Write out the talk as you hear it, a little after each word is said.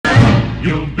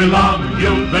You belong to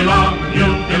the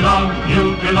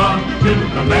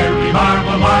Merry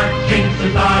Marvel Marching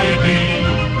Society.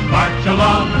 March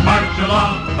along, march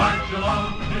along, march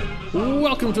along.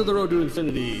 Welcome to the Road to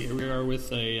Infinity. Here we are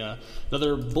with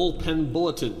another bullpen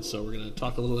bulletin. So we're going to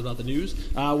talk a little bit about the news.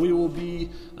 We will be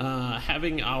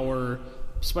having our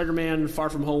Spider-Man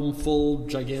Far From Home full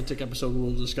gigantic episode.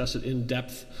 We'll discuss it in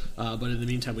depth. But in the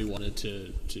meantime, we wanted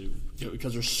to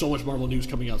because there's so much Marvel news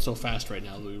coming out so fast right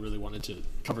now that we really wanted to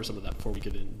cover some of that before we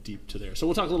get in deep to there. So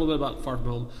we'll talk a little bit about Far From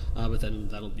Home, but then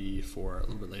that'll be for a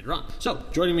little bit later on. So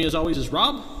joining me as always is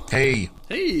Rob. Hey.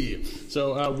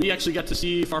 So we actually got to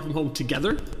see Far From Home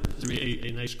together. It's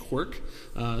a nice quirk.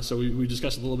 So we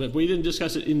discussed it a little bit. But we didn't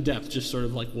discuss it in depth, just sort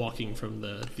of like walking from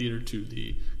the theater to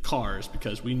the cars,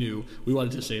 because we knew we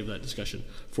wanted to save that discussion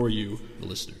for you, the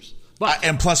listeners. But,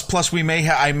 and plus,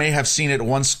 I may have seen it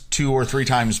once, 2 or 3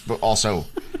 times, also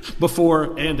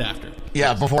before and after.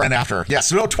 Yeah, before and after.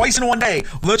 Yes, no, twice in one day.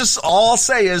 Let's just all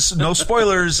say is no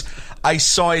spoilers. I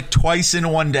saw it twice in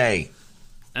one day,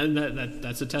 and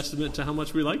that's a testament to how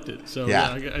much we liked it. So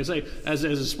yeah. I say as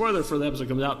a spoiler for the episode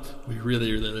comes out, we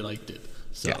really liked it.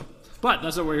 So, yeah. But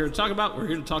that's what we're here to talk about. We're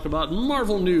here to talk about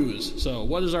Marvel news. So,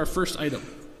 what is our first item?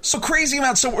 So crazy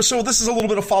amount. So this is a little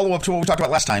bit of follow-up to what we talked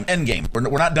about last time. Endgame.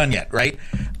 We're not done yet, right?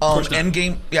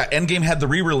 Endgame. Yeah, Endgame had the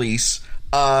re-release.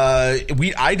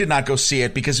 I did not go see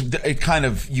it because it kind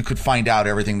of, you could find out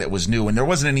everything that was new, and there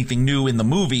wasn't anything new in the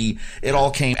movie. It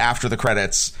all came after the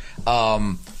credits.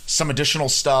 Some additional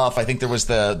stuff. I think there was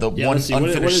the one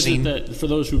unfinished scene. For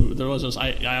those who there was,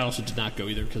 I also did not go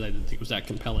either because I didn't think it was that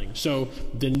compelling. So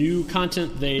the new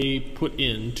content they put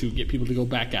in to get people to go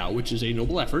back out, which is a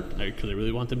noble effort because I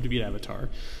really want them to beat Avatar,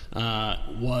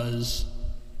 was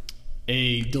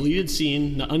a deleted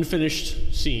scene, an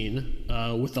unfinished scene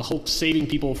with the Hulk saving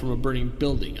people from a burning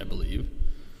building, I believe.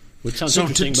 Which sounds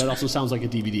interesting, but also sounds like a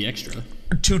DVD extra.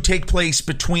 To take place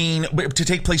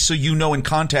so you know in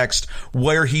context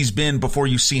where he's been before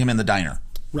you see him in the diner.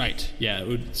 Right, yeah.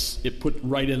 It put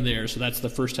right in there, so that's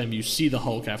the first time you see the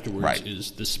Hulk afterwards, right.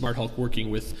 Is the Smart Hulk working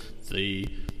with the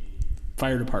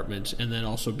fire department and then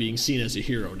also being seen as a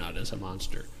hero, not as a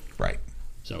monster. Right.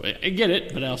 So I get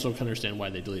it, but I also can understand why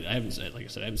they deleted it. Like I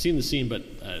said, I haven't seen the scene, but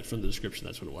from the description,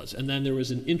 that's what it was. And then there was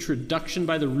an introduction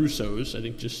by the Russos, I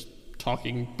think just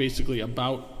talking basically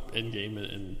about Endgame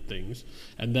and things,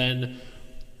 and then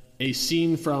a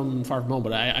scene from Far From Home,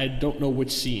 but I don't know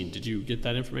which scene. Did you get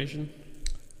that information?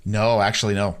 No,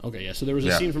 actually, no. Okay, yeah. So there was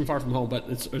a scene from Far From Home, but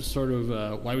it's sort of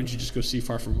why wouldn't you just go see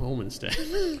Far From Home instead?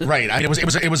 Right.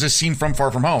 It was a scene from Far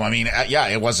From Home. I mean,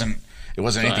 it wasn't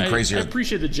anything crazy. I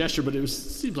appreciate the gesture, but it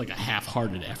seemed like a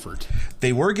half-hearted effort.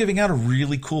 They were giving out a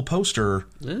really cool poster.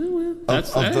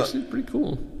 That's actually pretty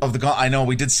cool. I know,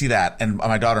 we did see that, and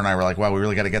my daughter and I were like, wow, we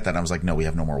really got to get that. And I was like, no, we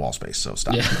have no more wall space, so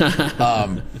stop.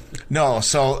 Yeah. No,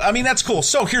 so, I mean, that's cool.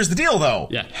 So here's the deal, though.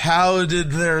 Yeah. How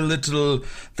did their little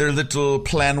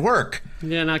plan work?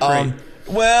 Yeah, not great.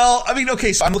 Well, I mean,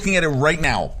 okay, so I'm looking at it right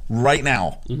now.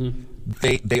 Mm-hmm.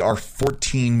 They are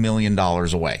 $14 million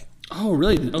away. Oh,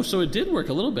 really? Oh, so it did work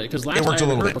a little bit, because last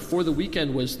time I heard before the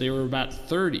weekend they were about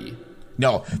 30.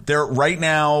 No, they're right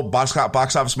now, Box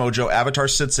Office Mojo, Avatar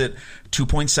sits at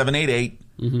 2.788,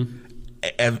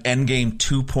 Endgame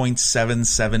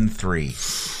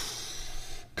 2.773.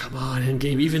 Come on,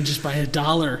 Endgame, even just by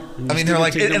 $1. I mean, they're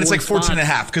like, and it's like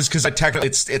 14.5 because technically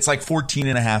it's like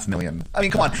 14.5 million. I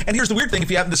mean, come on. And here's the weird thing: if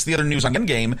you haven't, this is the other news on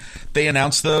Endgame, they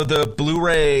announced the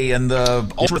Blu-ray and the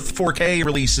Ultra 4K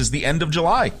release is the end of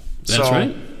July. That's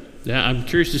right. Yeah, I'm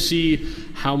curious to see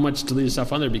how much deleted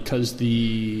stuff on there, because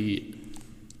the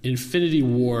Infinity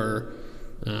War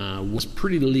was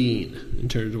pretty lean in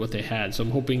terms of what they had. So I'm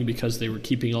hoping, because they were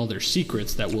keeping all their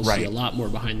secrets, that we'll see a lot more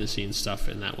behind-the-scenes stuff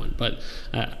in that one. But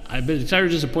I've been entirely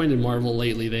disappointed in Marvel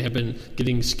lately. They have been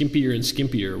getting skimpier and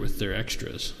skimpier with their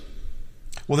extras.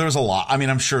 Well, there's a lot. I mean,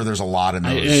 I'm sure there's a lot in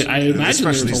those. I imagine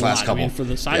especially there's these a last lot. couple. I mean, for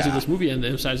the size of this movie and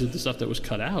the size of the stuff that was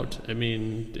cut out. I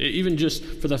mean, even just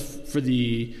for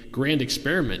the grand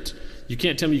experiment, you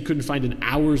can't tell me you couldn't find an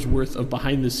hour's worth of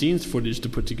behind-the-scenes footage to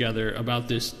put together about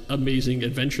this amazing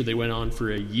adventure they went on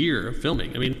for a year of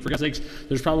filming. I mean, for God's sakes,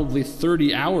 there's probably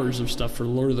 30 hours of stuff for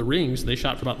Lord of the Rings. They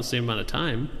shot for about the same amount of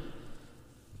time.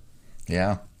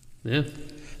 Yeah. Yeah.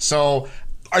 So,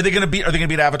 are they going to beat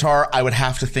Avatar? I would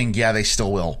have to think, yeah, they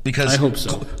still will, because I hope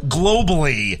so.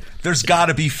 Globally, there's got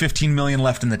to be 15 million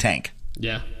left in the tank.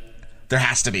 Yeah. There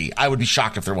has to be. I would be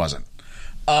shocked if there wasn't.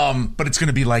 But it's going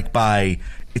to be like by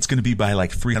it's going to be by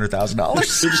like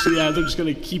 $300,000. They're just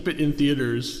going to keep it in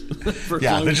theaters.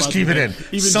 They just keep it in.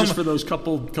 Even just for those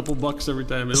couple bucks every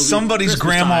time. Somebody's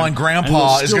grandma and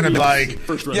grandpa is going to be like,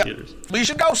 first run theaters. We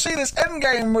should go see this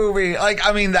Endgame movie. Like,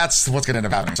 I mean, that's what's going to end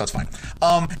up happening, so that's fine.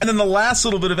 And then the last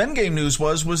little bit of Endgame news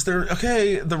was the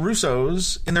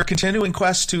Russos, in their continuing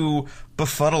quest to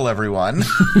befuddle everyone.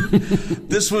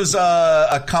 This was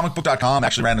a comicbook.com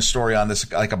actually ran a story on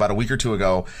this like about a week or two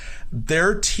ago.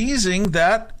 They're teasing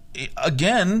that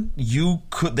again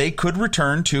they could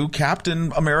return to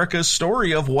Captain America's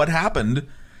story of what happened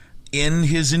in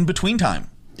his in-between time.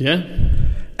 Yeah.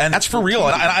 And that's for real.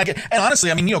 And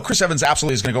honestly, I mean, Chris Evans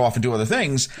absolutely is going to go off and do other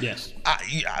things. Yes.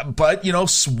 But,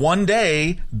 one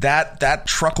day that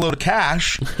truckload of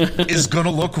cash is going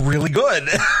to look really good.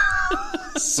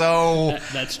 So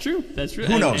that's true. That's true.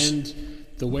 Who knows? And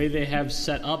the way they have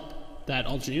set up that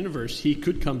alternate universe, he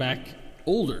could come back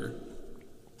older.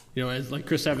 As like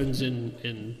Chris Evans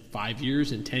in 5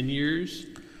 years, in 10 years,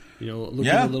 looking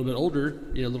a little bit older,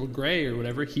 a little gray or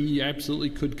whatever, he absolutely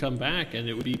could come back, and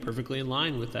it would be perfectly in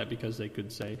line with that because they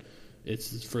could say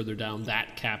it's further down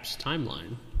that Cap's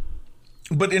timeline.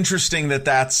 But interesting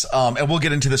that's, and we'll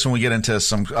get into this when we get into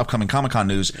some upcoming Comic-Con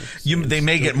news. They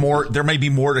may get more. There may be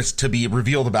more to be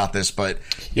revealed about this, but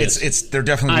they're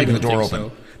definitely leaving the door open.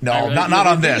 So. No, not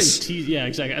on this. Yeah,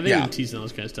 exactly. I think they're teasing all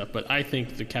this kind of stuff, but I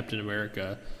think the Captain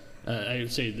America. I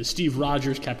would say the Steve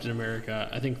Rogers Captain America,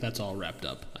 I think that's all wrapped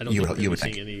up. I don't think we're going to be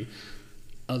seeing any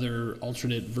other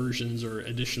alternate versions or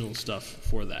additional stuff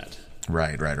for that.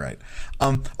 Right.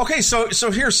 Okay, so I'm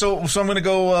going to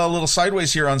go a little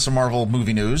sideways here on some Marvel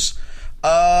movie news.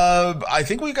 I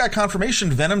think we got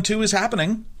confirmation Venom 2 is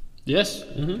happening. Yes.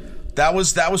 Mm-hmm. That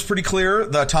was pretty clear.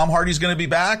 The Tom Hardy's going to be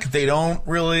back. They don't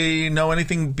really know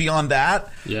anything beyond that.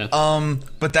 Yeah.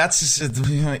 But that's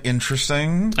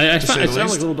interesting. It sounds like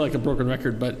a little bit like a broken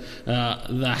record, but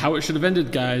the How It Should Have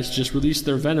Ended guys just released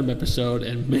their Venom episode,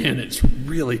 and man, it's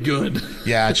really good.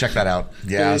 Yeah, check that out.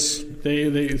 Yes.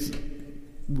 They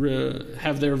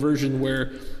have their version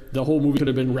where the whole movie could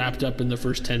have been wrapped up in the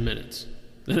first 10 minutes.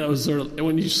 And it was sort of,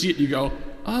 when you see it, you go,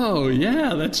 "Oh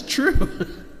yeah, that's true."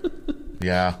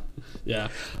 Yeah. Yeah.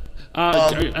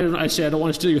 I say I don't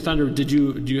want to steal your thunder. Do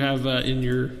you have in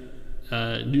your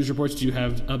news reports? Do you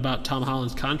have about Tom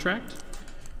Holland's contract?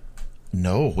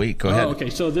 No. Wait. Go ahead.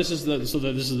 Okay. So this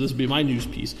will be my news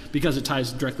piece because it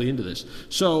ties directly into this.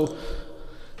 So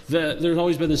there's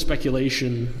always been this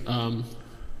speculation: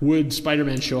 would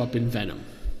Spider-Man show up in Venom?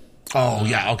 Oh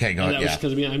yeah. Okay. Go ahead.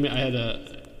 Because I had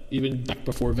even back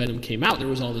before Venom came out, there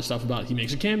was all this stuff about he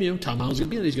makes a cameo, Tom Holland's going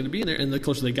to be in there, he's going to be in there, and the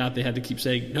closer they got, they had to keep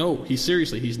saying, no, he's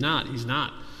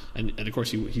not. And of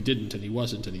course he didn't, and he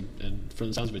wasn't, and from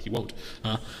the sounds of it, he won't.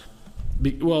 But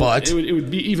it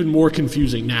would be even more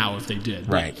confusing now if they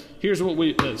did. Right. But here's what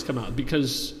has come out,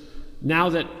 because now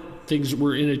that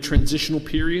we're in a transitional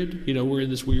period, we're in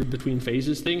this weird between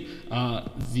phases thing,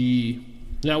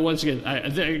 now, once again,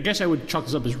 I guess I would chalk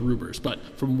this up as rumors, but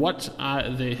from what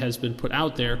has been put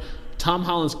out there, Tom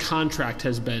Holland's contract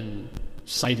has been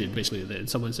cited, basically, that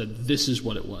someone said this is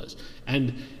what it was.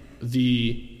 And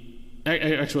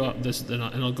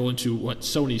I'll go into what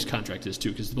Sony's contract is,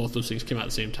 too, because both those things came out at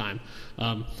the same time.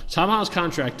 Tom Holland's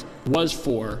contract was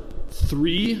for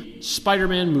 3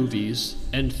 Spider-Man movies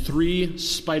and 3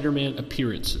 Spider-Man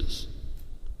appearances.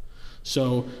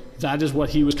 So that is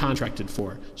what he was contracted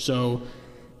for. So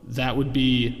that would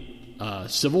be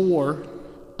Civil War,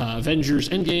 Avengers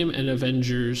Endgame, and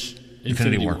Avengers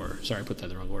Infinity War. Sorry, I put that in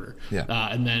the wrong order. Yeah.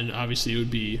 And then obviously it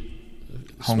would be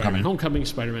Spider-Man Homecoming,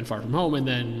 Spider-Man Far From Home, and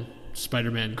then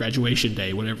Spider-Man Graduation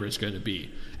Day, whatever it's going to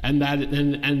be. And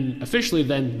and officially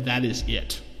then that is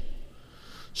it.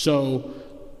 So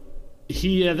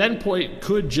he at that point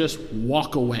could just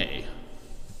walk away.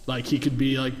 Like, he could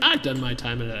be like, I've done my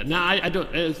time. Now, I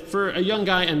don't, for a young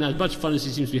guy and as much fun as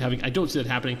he seems to be having, I don't see that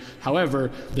happening.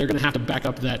 However, they're going to have to back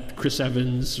up that Chris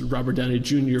Evans, Robert Downey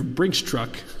Jr. Brinks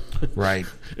truck. Right.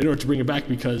 In order to bring it back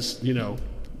because,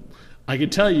 I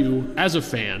can tell you, as a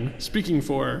fan, speaking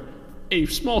for a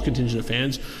small contingent of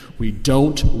fans, we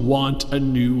don't want a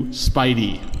new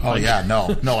Spidey. Oh, yeah,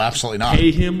 no, absolutely not.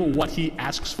 Pay him what he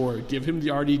asks for. Give him the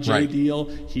RDJ deal.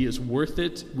 He is worth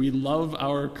it. We love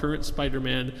our current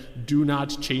Spider-Man. Do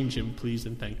not change him, please,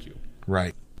 and thank you.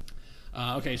 Right.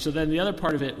 Okay, so then the other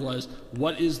part of it was,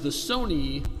 what is the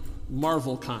Sony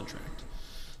Marvel contract?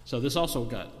 So this also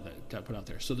got put out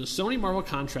there. So the Sony Marvel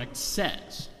contract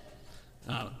says,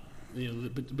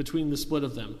 between the split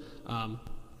of them,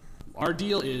 our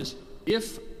deal is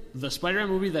if the Spider-Man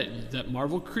movie that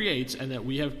Marvel creates and that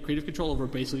we have creative control over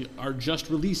basically are just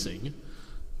releasing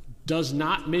does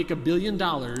not make $1 billion,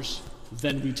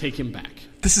 then we take him back.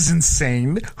 This is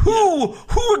insane. Who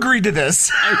agreed to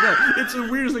this? I know, it's a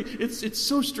weird thing. It's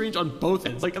so strange on both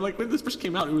ends. Like when this first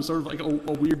came out, it was sort of like a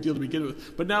weird deal to begin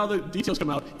with. But now the details come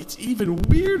out, it's even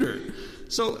weirder.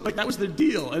 So like that was the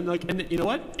deal, and you know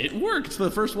what? It worked. So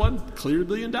the first one cleared $1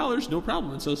 billion, no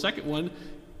problem. And so the second one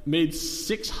made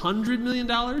 $600 million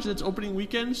in its opening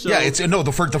weekend. So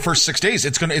the first 6 days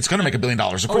it's gonna make $1 billion,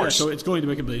 of course. Yeah, so it's going to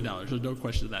make $1 billion. There's no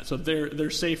question of that. So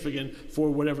they're safe again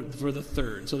for the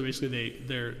third. So basically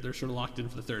they're sort of locked in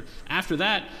for the third. After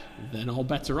that, then all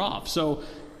bets are off. So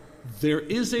there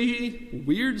is a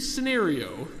weird scenario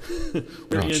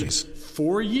where in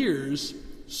 4 years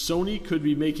Sony could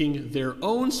be making their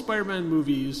own Spider-Man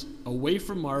movies away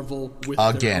from Marvel with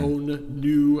their own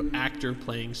new actor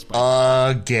playing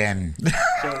Spider-Man. Again.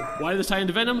 So why this tie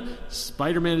into Venom?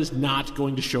 Spider-Man is not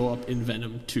going to show up in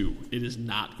Venom 2. It is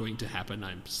not going to happen.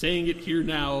 I'm saying it here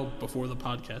now before the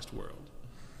podcast world.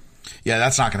 Yeah,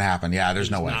 that's not going to happen. Yeah,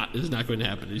 there's no way. It is not going to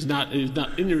happen. He's not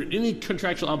in any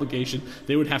contractual obligation.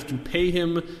 They would have to pay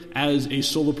him as a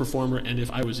solo performer, and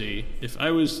if I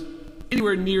was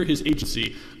anywhere near his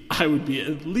agency, I would be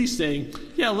at least saying,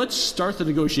 yeah, let's start the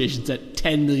negotiations at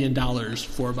 $10 million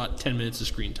for about 10 minutes of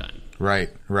screen time. Right.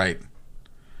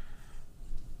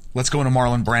 Let's go into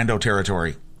Marlon Brando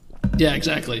territory. Yeah,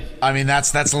 exactly. I mean,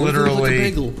 that's literally... Like a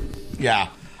bagel. Yeah.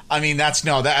 I mean, that's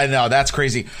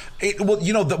crazy.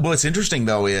 What's interesting,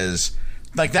 though, is,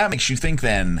 like, that makes you think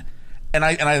then... And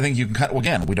I think you can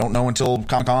again, we don't know until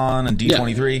Comic-Con and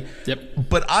D23. Yep.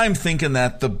 But I'm thinking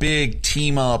that the big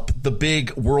team up, the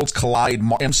big Worlds Collide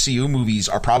MCU movies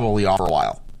are probably off for a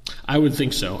while. I would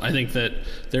think so. I think that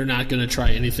they're not going to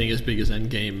try anything as big as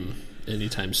Endgame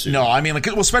anytime soon. No, I mean,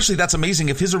 especially that's amazing.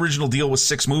 If his original deal was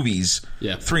 6 movies,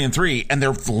 3 and 3, and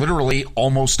they're literally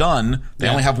almost done, they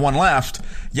only have one left.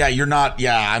 Yeah, you're not.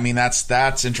 Yeah, I mean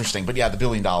that's interesting. But yeah, the $1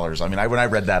 billion. I mean, when I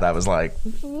read that, I was like,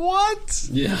 what?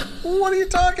 Yeah. What are you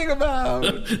talking about?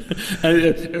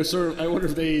 It was sort of, I wonder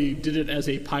if they did it as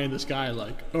a pie in the sky.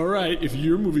 Like, all right, if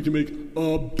your movie can make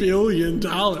 $1 billion,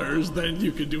 then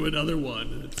you can do another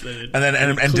one.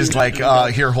 And just like,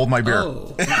 here, hold my beer.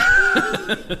 Oh.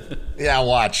 Yeah,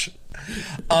 watch.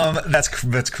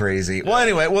 That's crazy. Well,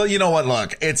 anyway, you know what?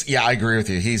 Look, I agree with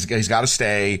you. He's got to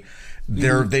stay.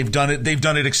 They've done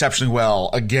it exceptionally well.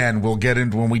 Again, we'll get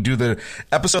into when we do the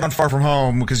episode on Far From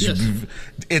Home because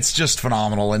it's just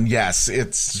phenomenal. And yes,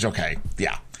 it's okay.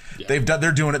 Yeah.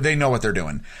 They're doing it. They know what they're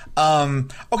doing.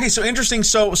 Okay, so interesting.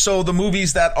 So the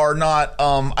movies that are not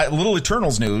Little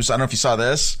Eternals news. I don't know if you saw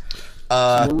this.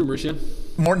 More rumors, yeah.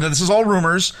 This is all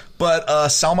rumors, but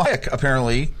Salma Hayek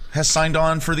apparently has signed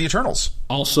on for the Eternals.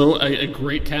 Also, a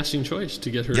great casting choice to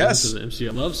get her into the MCU.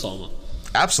 I love Salma.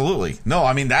 Absolutely. No,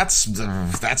 I mean that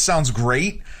sounds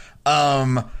great.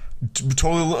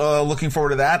 Totally looking forward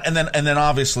to that, and then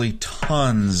obviously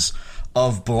tons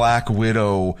of Black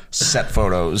Widow set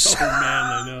photos. Oh man,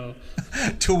 I know.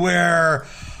 To where.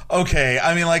 Okay,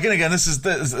 I mean, like, and again, this is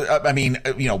I mean,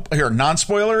 here,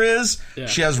 non-spoiler is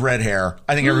she has red hair.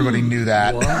 I think everybody knew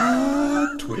that.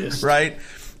 What? Twist. Right?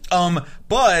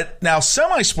 But now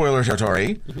semi-spoiler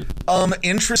territory.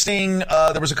 Interesting.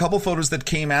 There was a couple photos that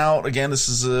came out. Again, this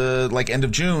is like end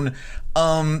of June.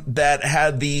 That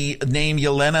had the name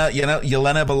Yelena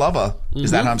Belova.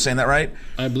 Is that how I'm saying that right?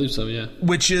 I believe so. Yeah.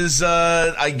 Which is,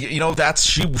 that's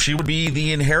she would be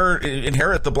the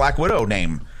inherit the Black Widow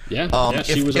name. Yeah,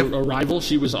 she was a rival.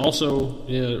 She was also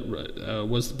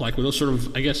was Black Widow, sort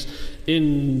of, I guess,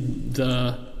 in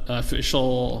the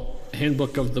official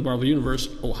handbook of the Marvel Universe,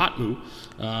 OHATMU,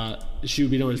 she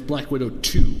would be known as Black Widow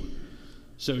 2.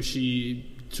 So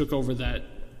she took over that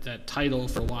title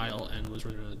for a while and was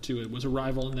running around 2. It was a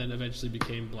rival and then eventually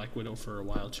became Black Widow for a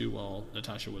while too, while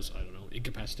Natasha was, I don't know,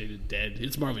 incapacitated, dead.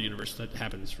 It's Marvel Universe. That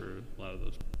happens for a lot of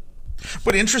those.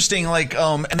 But interesting, like,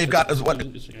 and they've got what?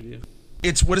 Interesting idea.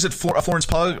 It's what is it? Florence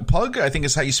Pugh, I think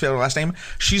is how you spell her last name.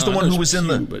 She's the one who was in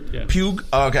the Pugh.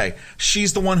 Oh, okay,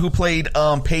 she's the one who played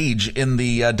Paige in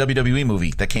the WWE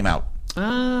movie that came out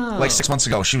like 6 months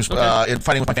ago. She was in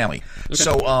Fighting with My Family. Okay.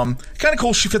 So kind of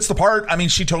cool. She fits the part. I mean,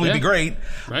 she'd totally be great.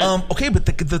 Right. Okay, but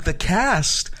the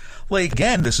cast. Like,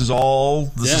 again, this is all.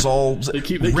 They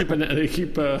keep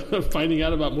finding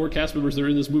out about more cast members that are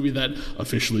in this movie that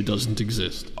officially doesn't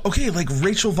exist. Okay, like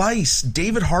Rachel Weisz,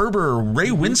 David Harbour, Ray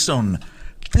Winstone.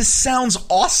 This sounds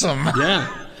awesome.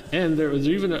 Yeah, and there was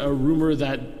even a rumor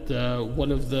that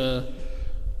one of the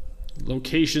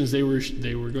locations they were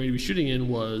going to be shooting in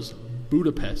was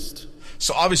Budapest.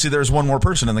 So obviously, there's one more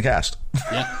person in the cast.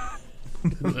 Yeah.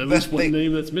 At least one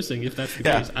name that's missing, if that's the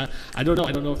case. I don't know.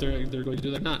 I don't know if they're going to do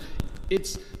that or not.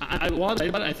 While I'm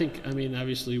about it, I think, I mean,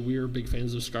 obviously we're big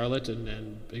fans of Scarlet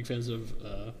and big fans of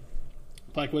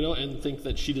Black Widow, and think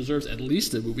that she deserves at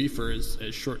least a movie for as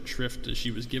short shrift as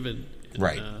she was given in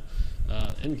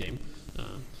Endgame.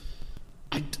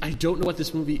 I don't know what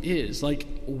this movie is. Like,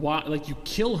 why? Like, you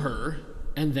kill her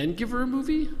and then give her a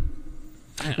movie?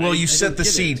 Well, you set the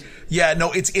seed. Yeah,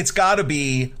 no, it's got to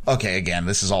be okay. Again,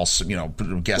 this is all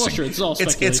guessing. Well, sure, it's all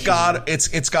speculation.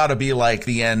 It's got to be like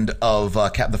the end of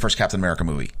the first Captain America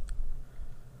movie.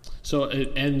 So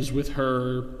it ends with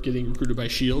her getting recruited by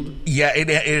S.H.I.E.L.D.? Yeah,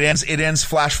 it ends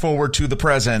flash forward to the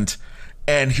present,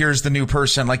 and here's the new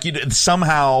person. Like,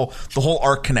 somehow the whole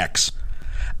arc connects.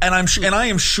 And I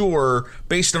am sure,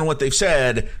 based on what they've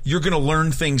said, you're going to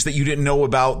learn things that you didn't know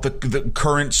about the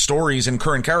current stories and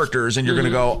current characters, and you're going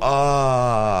to go,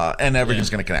 and everything's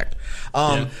going to connect.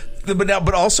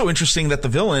 But also interesting that the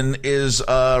villain is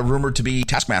rumored to be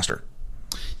Taskmaster.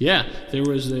 Yeah, there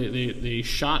was they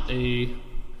shot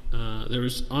there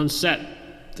was on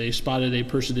set, they spotted a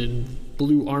person in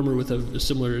blue armor with a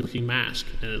similar looking mask,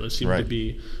 and it seemed to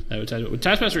be with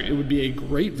Taskmaster. It would be a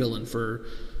great villain for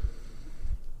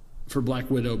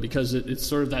Black Widow, because it's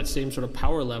sort of that same sort of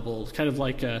power level, kind of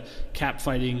like Cap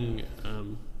fighting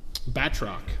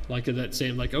Batroc, like that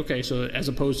same, like, okay, so as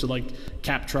opposed to like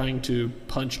Cap trying to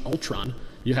punch Ultron,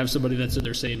 you have somebody that's in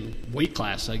their same weight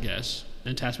class, I guess,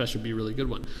 and Taskmaster would be a really good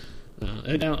one.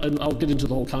 And I'll get into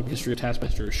the whole comic history of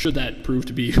Taskmaster should that prove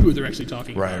to be who they're actually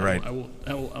talking about. Right. I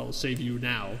will save you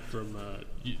now from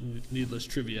needless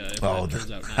trivia if that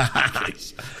turns out not to be the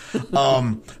case.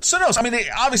 So no, I mean,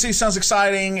 obviously it sounds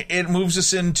exciting. It moves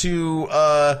us into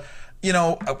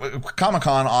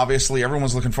Comic-Con. Obviously,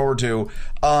 everyone's looking forward to.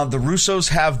 The Russos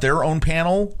have their own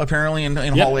panel apparently in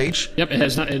Hall H. Yep, it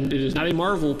is not a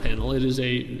Marvel panel. It is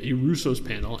a Russos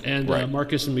panel, and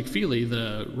Marcus and McFeely,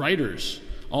 the writers,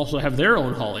 also have their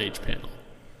own Hall H panel,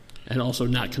 and also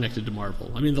not connected to Marvel.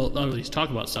 I mean, they'll at least talk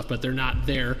about stuff, but they're not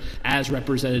there as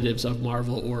representatives of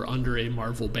Marvel or under a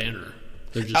Marvel banner.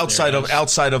 They're just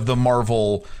outside of the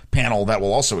Marvel panel that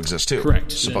will also exist too.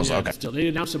 Correct. Supposedly, okay. Still, they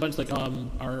announced a bunch like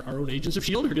our own Agents of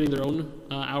S.H.I.E.L.D. are getting their own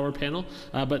hour panel,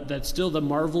 but that's still the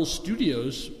Marvel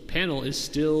Studios panel is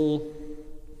still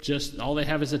just all they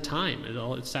have is a time.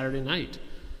 It's Saturday night.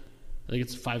 I think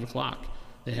it's 5:00.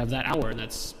 They have that hour, and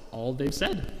that's all they've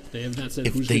said. They have not said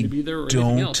who's going to be there or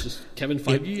anything else. Just Kevin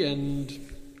Feige and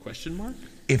question mark?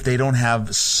 If they don't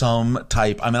have some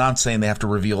type, I mean, I'm not saying they have to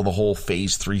reveal the whole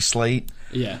Phase 3 slate.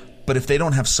 Yeah. But if they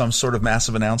don't have some sort of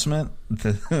massive announcement,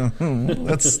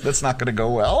 that's not going to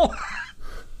go well.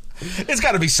 It's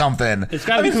got to be something.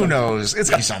 Who knows? It's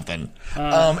got to be something.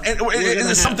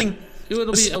 And something.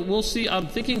 It'll be. We'll see. I'm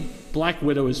thinking Black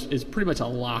Widow is pretty much a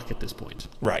lock at this point.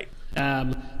 Right.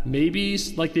 Maybe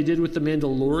like they did with the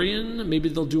Mandalorian. Maybe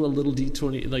they'll do a little Disney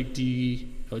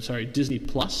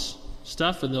Plus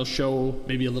stuff, and they'll show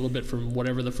maybe a little bit from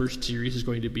whatever the first series is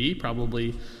going to be,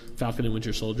 probably Falcon and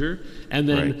Winter Soldier. And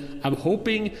then I'm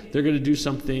hoping they're going to do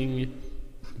something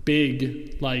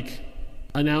big, like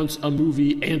announce a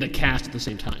movie and a cast at the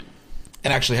same time.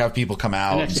 And actually have people come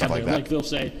out and stuff like that. Like they'll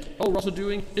say, we're also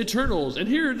doing Eternals, and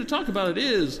here to talk about it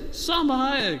is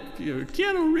Salma Hayek,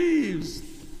 Keanu Reeves,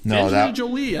 Angelina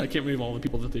Jolie. I can't believe all the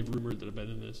people that they've rumored that have been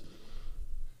in this.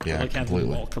 Yeah, like have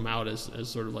completely. them all come out as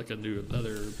sort of like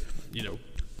another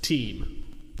team.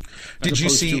 Did you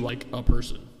see like a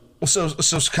person? Well,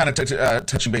 so kind of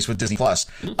touching base with Disney Plus.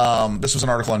 This was an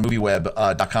article on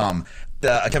MovieWeb.com.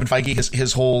 Kevin Feige,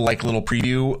 his whole like little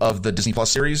preview of the Disney Plus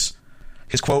series.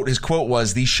 His quote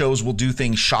was, "These shows will do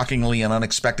things shockingly and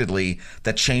unexpectedly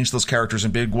that change those characters in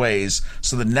big ways.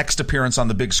 So the next appearance on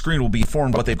the big screen will be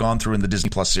informed by what they've gone through in the Disney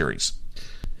Plus series."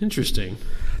 Interesting.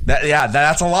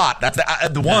 That's a lot. That's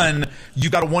the one you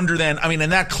got to wonder. Then I mean,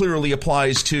 and that clearly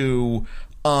applies to.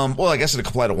 Well, I guess it could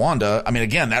apply to Wanda. I mean,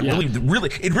 again, that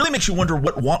really makes you wonder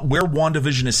where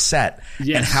WandaVision is set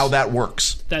and how that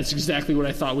works. That's exactly what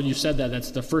I thought when you said that.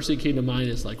 That's the first thing that came to mind.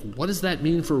 Is like, what does that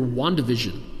mean for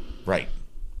WandaVision? Right.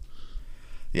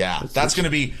 Yeah, that's going to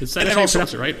be. It's that also,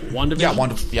 right? WandaVision.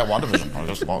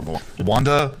 WandaVision.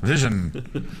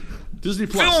 WandaVision. Disney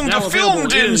Plus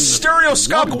filmed in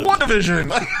stereoscopic WandaVision.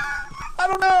 I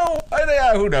don't know.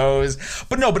 Who knows?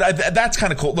 But that's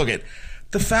kind of cool. Look at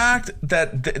the fact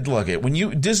that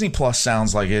when Disney Plus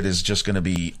sounds like it is just going to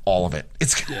be all of it.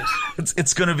 It's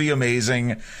going to be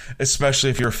amazing, especially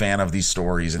if you're a fan of these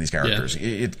stories and these characters.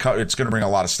 Yeah. It's going to bring a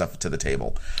lot of stuff to the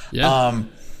table. Yeah.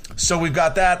 So we've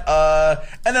got that,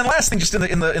 and then last thing, just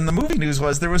in the movie news,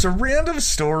 was there was a random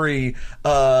story.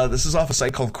 This is off a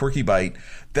site called Quirky Byte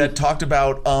that talked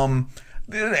about,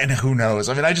 and who knows?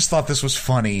 I mean, I just thought this was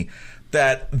funny.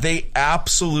 that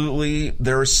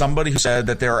there is somebody who said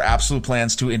that there are absolute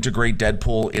plans to integrate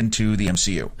Deadpool into the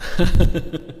MCU.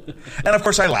 And of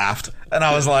course I laughed and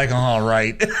I was like, all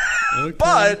right. Okay.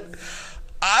 But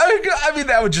I mean,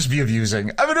 that would just be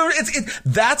amusing. I mean,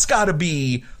 that's got to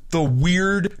be the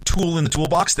weird tool in the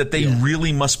toolbox that they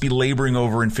really must be laboring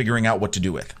over and figuring out what to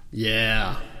do with.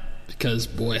 Yeah. Because,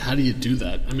 boy, how do you do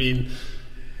that? I mean,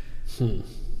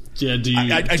 yeah, do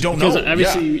you? I don't know.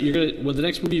 Obviously, you're gonna. The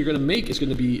next movie you're going to make is going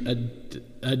to be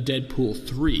a Deadpool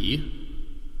 3,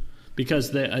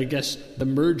 because I guess the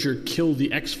merger killed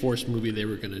the X-Force movie they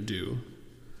were going to do.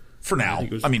 For now, I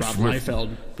think it was Rob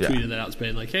Liefeld tweeted that out,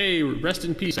 saying like, "Hey, rest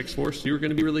in peace, X-Force. You were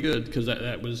going to be really good," because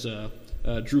that was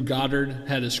Drew Goddard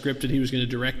had a script and he was going to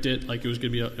direct it. Like it was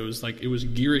going to be, it was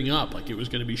gearing up, like it was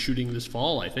going to be shooting this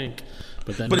fall, I think.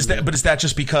 But is that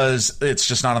just because it's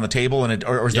just not on the table, and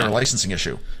or is there a licensing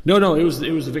issue? No, it was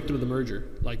a victim of the merger.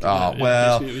 Like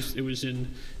it was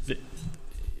in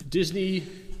Disney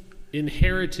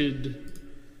inherited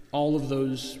all of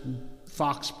those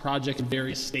Fox projects in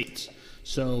various states.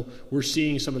 So we're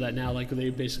seeing some of that now. Like they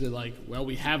basically well,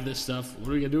 we have this stuff. What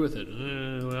are we gonna do with it?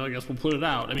 Well, I guess we'll put it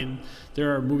out. I mean,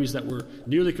 there are movies that were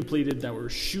nearly completed that were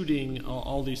shooting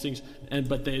all these things,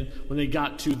 but when they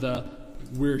got to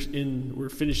we're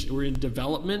in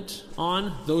development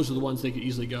on, those are the ones they could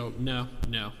easily go no,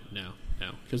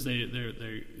 because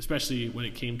they especially when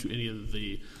it came to any of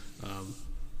the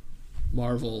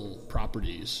Marvel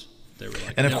properties, they were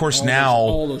like, and of course now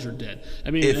all those are dead. I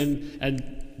mean,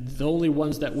 and the only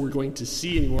ones that we're going to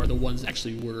see anymore are the ones that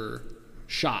actually were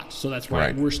shot. So that's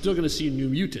why we're still going to see New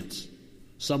Mutants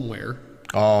somewhere.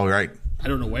 Oh, right. I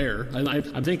don't know where.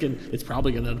 I'm thinking it's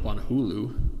probably going to end up on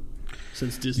Hulu,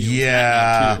 since Disney.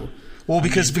 Yeah. Well,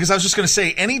 because I was just going to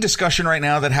say, any discussion right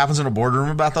now that happens in a boardroom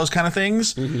about those kind of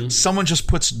things, someone just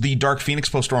puts the Dark Phoenix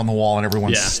poster on the wall and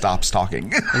everyone stops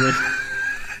talking.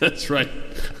 That's right.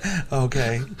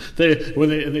 Okay. When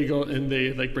they go and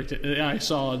they break it. I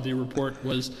saw the report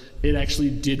was it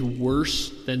actually did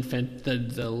worse than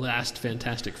the last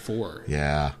Fantastic Four.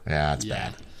 Yeah, it's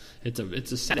bad.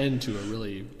 It's a sad end to a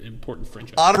really important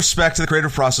franchise. Out of respect to the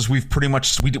creative process, we've pretty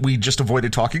much we just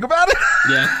avoided talking about it.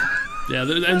 Yeah.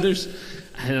 And there's.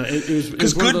 I know, it was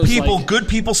because good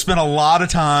people spend a lot of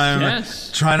time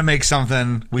trying to make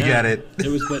something. We get it. It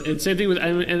was, but same thing with,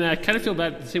 and I kind of feel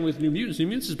bad. Same with New Mutants. New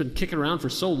Mutants has been kicking around for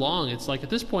so long. It's like at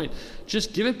this point,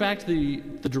 just give it back to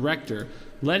the director.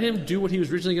 Let him do what he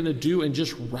was originally going to do, and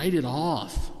just write it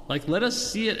off. Like let us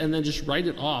see it, and then just write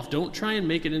it off. Don't try and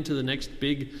make it into the next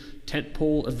big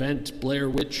tentpole event, Blair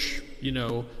Witch,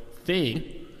 thing.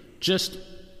 Just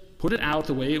put it out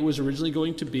the way it was originally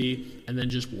going to be, and then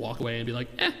just walk away and be like,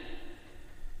 eh.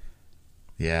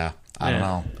 Yeah, I don't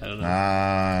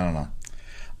know.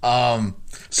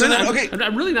 So then, okay.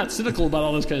 I'm really not cynical about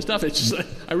all this kind of stuff. It's just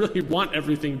I really want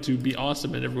everything to be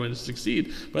awesome and everyone to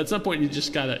succeed. But at some point, you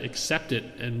just got to accept it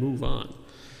and move on.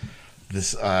 It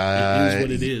is what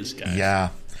it is, guys. Yeah.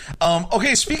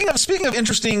 Okay, speaking of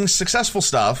interesting, successful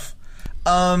stuff,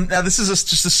 now this is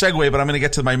just a segue, but I'm going to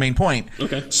get to my main point.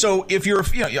 Okay. So if you're,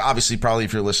 obviously probably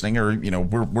if you're listening, or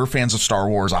we're fans of Star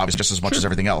Wars, obviously just as much as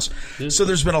everything else. Yeah. So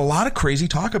there's been a lot of crazy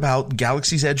talk about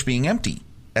Galaxy's Edge being empty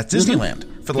at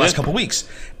Disneyland for the last couple of weeks,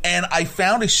 and I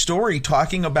found a story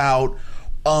talking about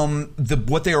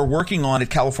what they are working on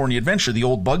at California Adventure, the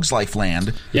old Bugs Life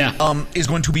land, is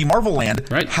going to be Marvel Land.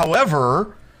 Right.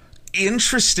 However,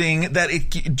 interesting that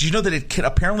do you know that it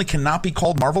apparently cannot be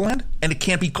called Marvel Land, and it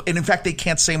can't be, and in fact they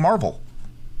can't say Marvel.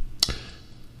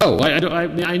 Oh,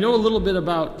 I know a little bit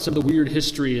about some of the weird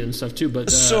history and stuff too, but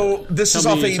so this is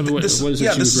off of the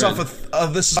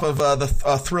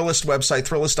Thrillist website,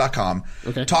 Thrillist.com.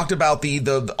 Okay. Talked about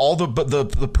all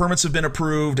the permits have been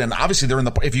approved, and obviously they're in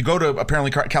the. If you go to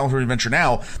apparently California Adventure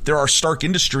now, there are Stark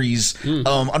Industries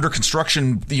under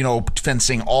construction,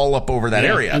 fencing all up over that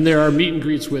area, and there are meet and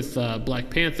greets with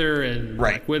Black Panther and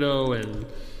Black Widow and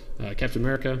Captain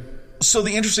America. So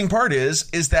the interesting part is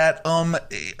that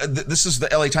this is the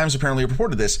LA Times apparently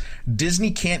reported this. Disney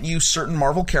can't use certain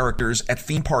Marvel characters at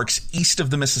theme parks east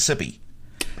of the Mississippi.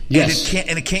 Yes.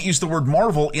 And it can't use the word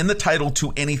Marvel in the title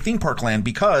to any theme park land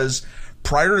because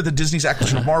prior to the Disney's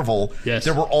acquisition of Marvel,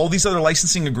 there were all these other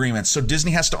licensing agreements. So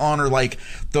Disney has to honor like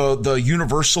the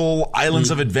Universal Islands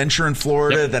of Adventure in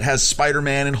Florida that has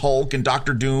Spider-Man and Hulk and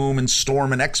Doctor Doom and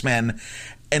Storm and X-Men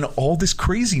and all this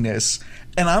craziness.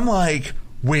 And I'm like,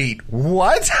 wait,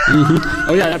 what?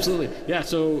 Oh yeah, absolutely. Yeah,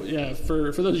 so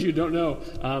for those of you who don't know,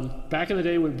 back in the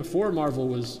day before Marvel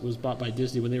was bought by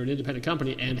Disney, when they were an independent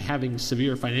company and having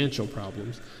severe financial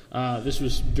problems, this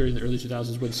was during the early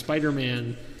 2000s when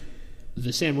Spider-Man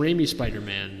the Sam Raimi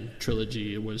Spider-Man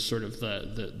trilogy was sort of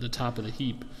the top of the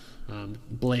heap.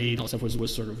 Blade, all that stuff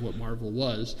was sort of what Marvel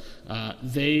was.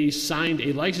 They signed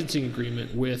a licensing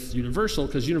agreement with Universal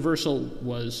because Universal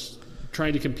was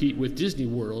trying to compete with Disney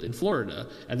World in Florida,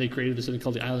 and they created this thing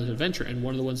called the Island Adventure. And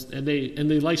one of the ones, and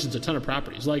they licensed a ton of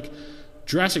properties. Like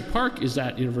Jurassic Park is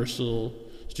at Universal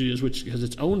Studios, which because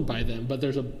it's owned by them, but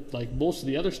there's most of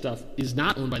the other stuff is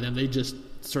not owned by them. They just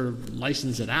sort of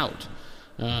license it out.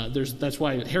 That's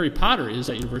why Harry Potter is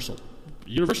at Universal.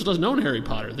 Universal doesn't own Harry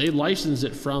Potter. They license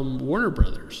it from Warner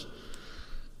Brothers.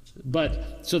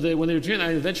 But so when they were doing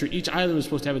Island Adventure, each island was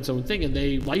supposed to have its own thing, and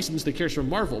they licensed the characters from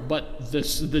Marvel. But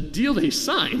the deal they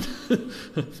signed,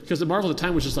 because the Marvel at the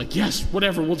time was just like, yes,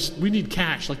 whatever, we need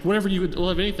cash, like whatever we'll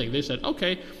have anything. They said,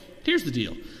 okay, here's the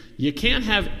deal: you can't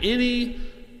have any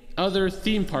other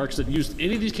theme parks that use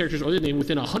any of these characters or their name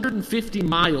within 150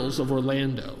 miles of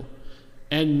Orlando.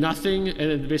 And nothing,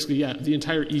 and basically, the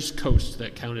entire East Coast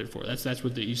that counted for. That's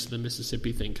what the east of the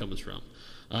Mississippi thing comes from.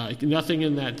 Nothing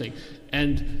in that thing.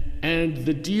 And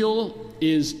the deal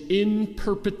is in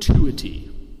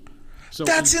perpetuity. So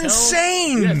that's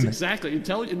insane! Yes, exactly.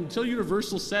 Until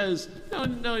Universal says,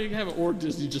 no, you can have it, or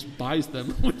Disney just buys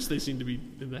them, which they seem to be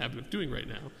in the habit of doing right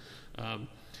now.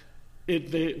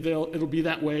 It'll be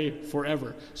that way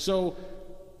forever. So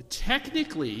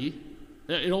technically,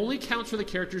 it only counts for the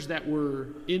characters that were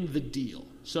in the deal.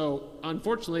 So,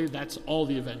 unfortunately, that's all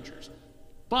the Avengers.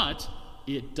 But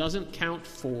it doesn't count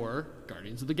for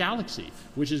Guardians of the Galaxy,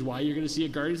 which is why you're going to see a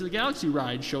Guardians of the Galaxy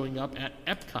ride showing up at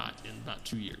Epcot in about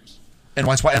 2 years. And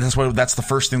that's the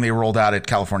first thing they rolled out at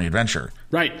California Adventure.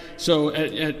 Right. So,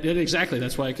 exactly.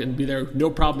 That's why I can be there, no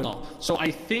problem at all. So,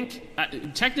 I think,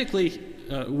 technically,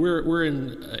 we're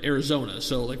in Arizona,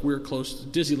 so we're close.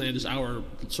 Disneyland is our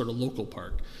sort of local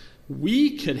park.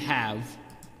 We could have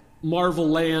Marvel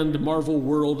Land, Marvel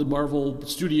World, Marvel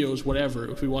Studios, whatever,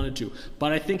 if we wanted to.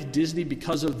 But I think Disney,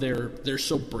 because of they're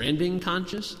so branding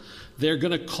conscious, they're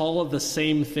going to call it the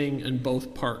same thing in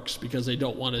both parks because they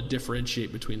don't want to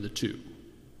differentiate between the two.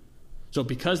 So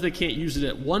because they can't use it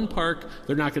at one park,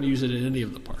 they're not going to use it at any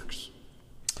of the parks.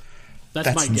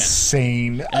 That's my guess.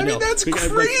 Insane. I mean, that's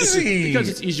crazy. Because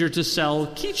it's easier to sell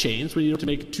keychains when you don't have to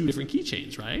make two different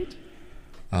keychains, right?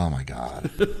 Oh my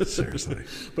God! Seriously.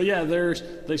 But yeah, we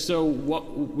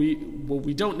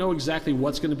don't know exactly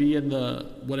what's going to be in the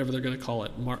whatever they're going to call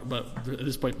it. But at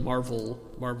this point, Marvel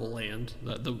Land,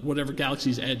 the whatever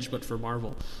Galaxy's Edge, but for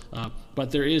Marvel.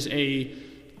 But there is a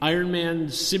Iron Man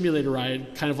simulator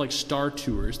ride, kind of like Star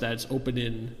Tours, that's open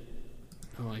in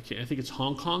I think it's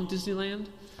Hong Kong Disneyland.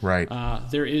 Right.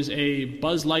 There is a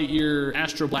Buzz Lightyear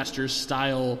Astro Blasters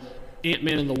style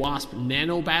Ant-Man and the Wasp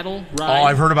Nano Battle ride. Oh,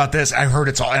 I've heard about this. I heard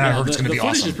it's going to be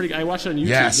awesome. Is pretty. I watched it on YouTube.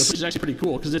 Yes. The footage is actually pretty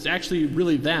cool because it's actually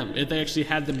really them. They actually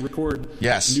had them record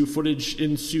new footage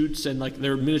in suits and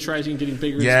they're miniaturizing, getting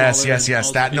bigger. Yes.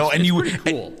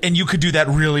 Cool. And you could do that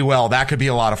really well. That could be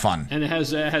a lot of fun. And it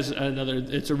has another.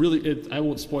 It's a really. I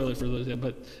won't spoil it for those,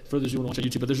 but for those who want to watch on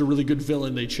YouTube. But there's a really good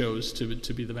villain they chose to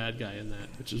be the bad guy in that,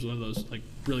 which is one of those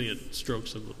brilliant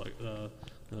strokes of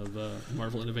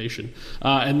Marvel innovation.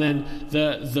 And then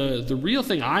the real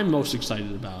thing I'm most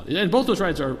excited about, and both those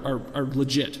rides are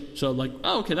legit. So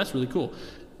okay, that's really cool.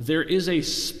 There is a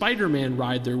Spider-Man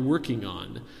ride they're working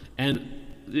on, and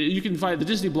you can find the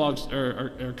Disney blogs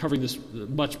are covering this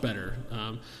much better.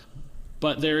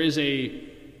 But there is a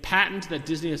patent that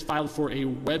Disney has filed for a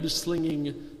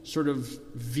web-slinging sort of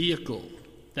vehicle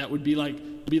that would be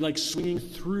like swinging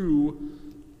through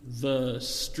the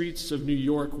streets of New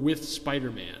York with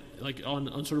Spider-Man,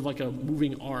 on sort of like a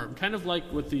moving arm, kind of like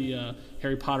what the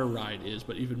Harry Potter ride is,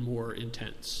 but even more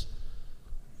intense.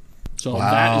 So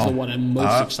that is the one I'm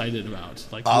most excited about.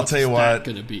 I'll tell you what,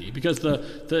 going to be, because the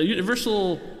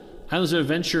Universal Islands of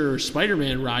Adventure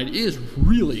Spider-Man ride is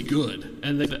really good,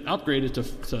 and they upgraded to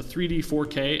 3D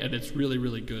 4K, and it's really,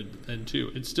 really good then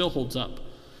too. It still holds up.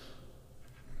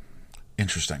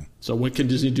 Interesting. So what can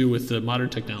Disney do with the modern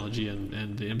technology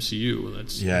and the MCU?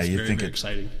 That's very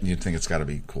exciting. You'd think it's got to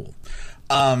be cool.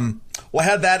 I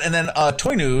had that, and then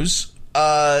Toy News.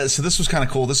 So this was kind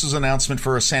of cool. This was an announcement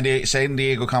for a San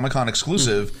Diego Comic-Con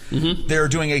exclusive. Mm-hmm. They're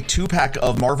doing a 2-pack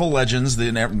of Marvel Legends.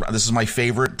 This is my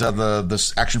favorite.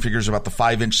 The action figures about the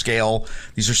 5-inch scale.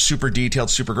 These are super detailed,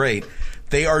 super great.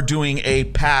 They are doing a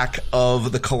pack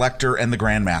of the Collector and the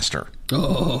Grandmaster.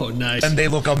 Oh, nice. And they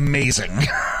look amazing.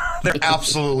 They're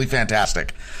absolutely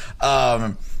fantastic.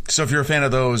 So if you're a fan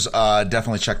of those,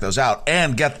 definitely check those out.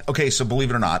 And so believe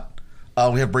it or not,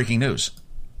 we have breaking news.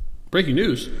 Breaking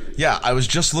news? Yeah, I was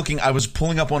just looking. I was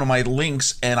pulling up one of my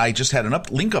links, and I just had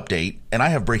link update, and I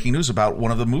have breaking news about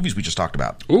one of the movies we just talked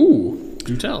about. Ooh.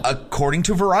 do tell. According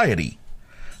to Variety,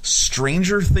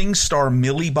 Stranger Things star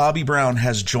Millie Bobby Brown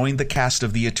has joined the cast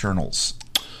of The Eternals.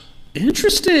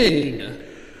 Interesting.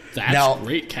 That's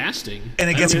great casting. And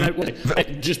it gets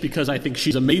just because I think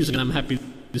she's amazing, and I'm happy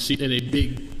to see it in a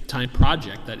big time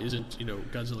project that isn't,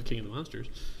 Godzilla King of the Monsters.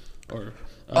 Or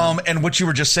and what you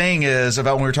were just saying is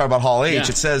about when we were talking about Hall H.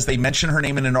 It says they mention her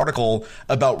name in an article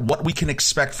about what we can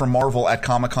expect from Marvel at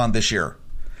Comic-Con this year.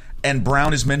 And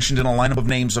Brown is mentioned in a lineup of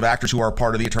names of actors who are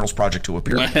part of the Eternals project to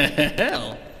appear.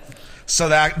 Well. So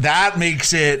that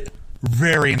makes it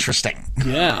very interesting.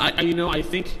 Yeah, I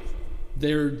think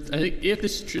if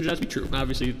this turns out to be true,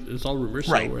 obviously it's all rumors.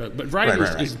 Right. So, but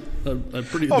Variety is a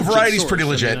pretty. Oh, Variety's source. pretty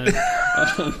legit.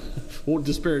 I won't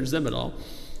disparage them at all.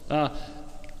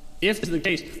 If it's the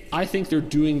case, I think they're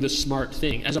doing the smart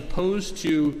thing, as opposed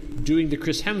to doing the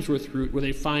Chris Hemsworth route, where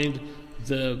they find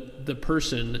the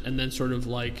person and then sort of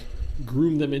like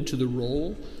groom them into the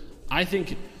role. I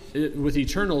think with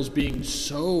Eternals being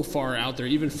so far out there,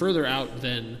 even further out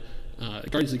than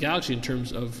Guardians of the Galaxy in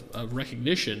terms of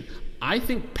recognition, I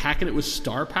think packing it with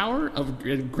star power of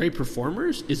great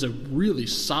performers is a really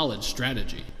solid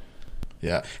strategy.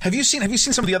 Yeah. Have you seen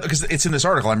some of the other, because it's in this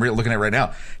article I'm looking at right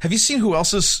now. Have you seen who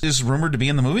else is rumored to be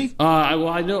in the movie? I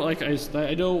know, we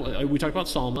talked about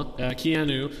Salma,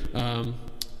 Keanu,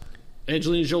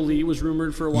 Angelina Jolie was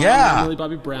rumored for a while. Yeah. Millie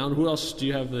Bobby Brown. Who else do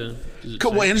you have?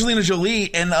 Well, Angelina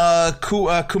Jolie and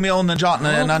Kumail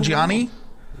Nanjiani.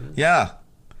 Yeah.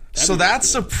 So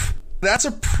that's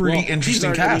a pretty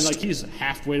interesting cast. He's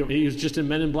halfway. He was just in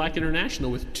Men in Black International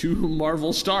with 2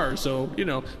 Marvel stars. So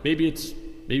maybe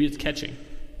it's catching.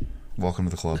 Welcome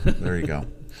to the club. There you go.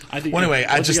 I think. Well, anyway,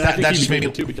 that just made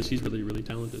me too, because he's really, really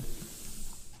talented.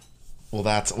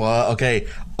 Well, okay.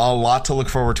 A lot to look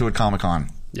forward to at Comic-Con.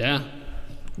 Yeah.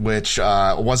 Which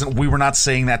we were not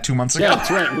saying that 2 months ago. Yeah,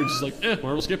 that's right. We're just like,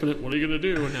 Marvel's skipping it. What are you going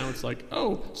to do? And now it's like,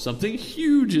 something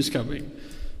huge is coming.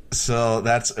 So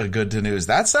that's a good news.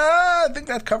 That's I think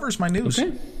that covers my news.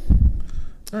 Okay.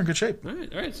 We're in good shape. All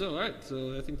right. So I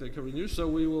think that covers news. So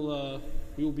we will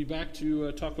be back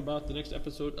to talk about the next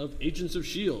episode of Agents of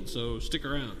S.H.I.E.L.D., so stick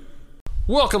around.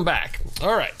 Welcome back.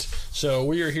 All right. So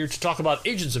we are here to talk about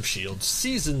Agents of S.H.I.E.L.D.,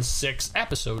 Season 6,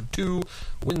 Episode 2,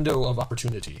 Window of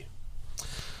Opportunity.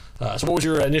 So what was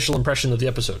your initial impression of the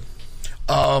episode?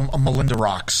 Melinda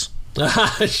rocks.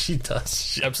 She does.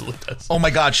 She absolutely does. Oh my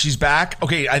God, she's back.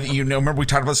 Okay, remember we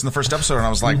talked about this in the first episode, and I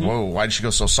was like, whoa, why did she go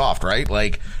so soft, right?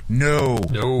 Like,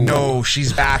 no,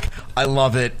 she's back. I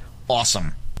love it.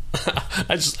 Awesome.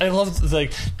 I love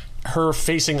like her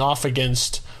facing off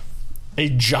against a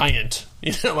giant,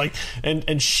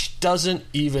 and she doesn't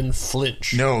even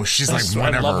flinch. No, she's like,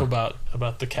 whatever. I love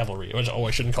about the cavalry.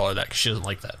 I shouldn't call her that because she doesn't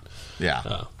like that.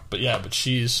 Yeah. But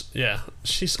she's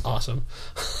awesome.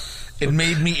 It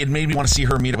made me want to see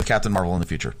her meet up with Captain Marvel in the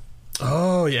future.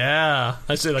 Oh yeah,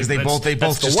 I say like they both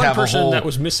just the one have person a whole that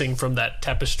was missing from that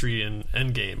tapestry in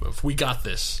Endgame of we got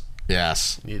this.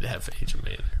 Yes, you need to have Agent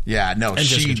May. Yeah, no,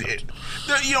 she.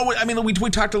 We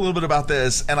talked a little bit about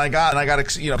this, and I got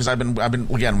because I've been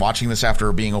again watching this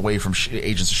after being away from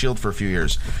Agents of S.H.I.E.L.D. for a few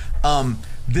years.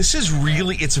 This is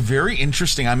it's very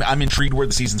interesting. I'm intrigued where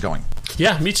the season's going.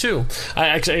 Yeah, me too.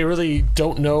 I really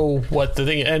don't know what the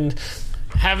thing, and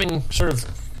having sort of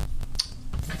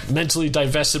mentally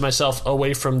divested myself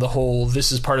away from the whole this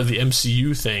is part of the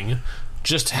MCU thing,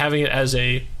 just having it as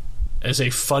a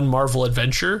fun Marvel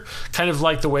adventure, kind of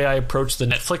like the way I approached the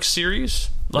Netflix series.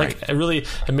 Like, I really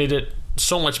have made it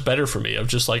so much better for me of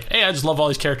just like, hey, I just love all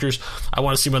these characters. I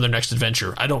want to see them on their next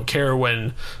adventure. I don't care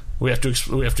when we have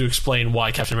to explain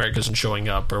why Captain America isn't showing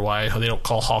up or why they don't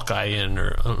call Hawkeye in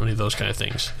or any of those kind of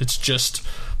things. It's just,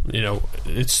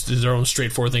 it's their own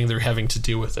straightforward thing. They're having to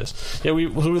deal with this. Yeah, we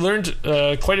learned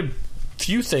quite a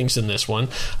few things in this one.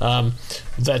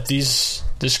 That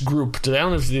this group, do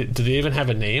they even have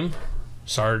a name?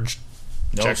 Sarge.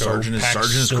 No, Jacko, Sergeant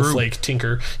is Snowflake, group.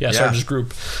 Tinker. Yeah, Sarge's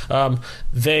group.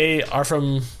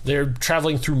 They're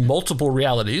traveling through multiple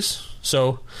realities.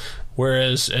 So,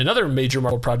 whereas another major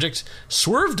Marvel project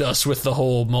swerved us with the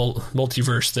whole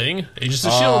multiverse thing, Agents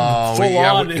of S.H.I.E.L.D. full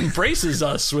on embraces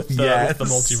us with the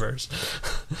multiverse.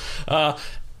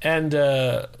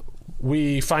 And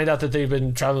we find out that they've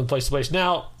been traveling place to place.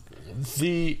 Now,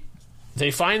 they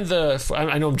find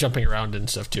I know I'm jumping around and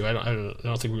stuff too. I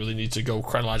don't think we really need to go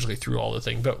chronologically through all the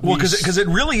thing, but because it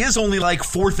really is only like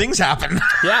 4 things happen.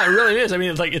 Yeah, it really is. I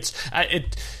mean, it's like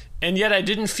and yet I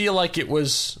didn't feel like it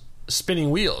was spinning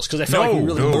wheels, because I feel like we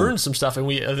really learned some stuff, and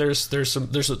there's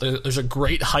a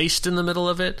great heist in the middle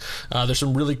of it. There's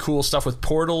some really cool stuff with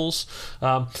portals,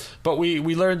 but we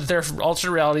learned that they're from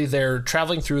alternate reality. They're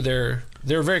traveling through they're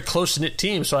a very close knit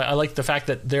team. So I like the fact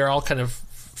that they're all kind of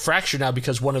fractured now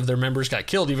because one of their members got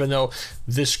killed. Even though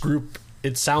this group,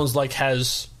 it sounds like,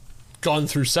 has gone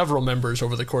through several members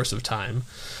over the course of time.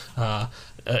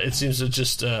 It seems to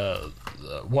just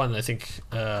one. I think.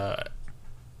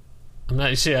 I'm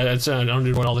not. See, I don't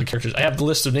know all the characters. I have the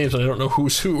list of names, but I don't know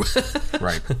who's who.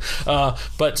 Right.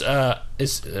 But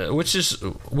which is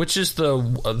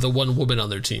the one woman on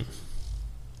their team?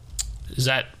 Is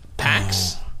that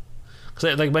Pax?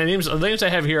 Because the names I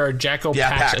have here are Jacko,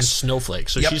 Pax, and Snowflake.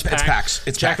 So she's Pax.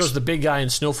 It's Jacko's Pax. The big guy,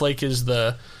 and Snowflake is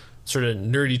the sort of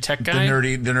nerdy tech guy.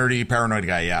 The nerdy paranoid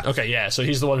guy. Yeah. Okay. Yeah. So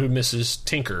he's the one who misses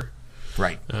Tinker.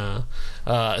 Right.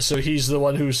 So he's the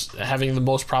one who's having the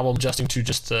most problem adjusting to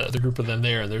just the group of them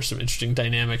there, and there's some interesting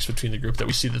dynamics between the group that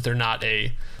we see that they're not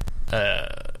a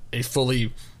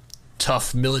fully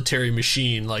tough military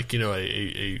machine like they're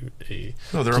a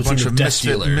bunch of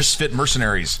misfit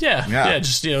mercenaries. Yeah,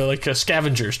 just like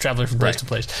scavengers traveling from place to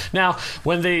place. Now,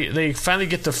 when they finally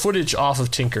get the footage off of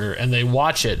Tinker and they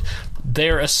watch it,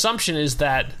 their assumption is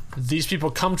that these people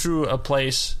come to a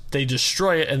place, they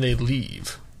destroy it, and they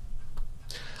leave.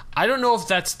 I don't know if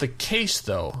that's the case,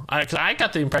 though. I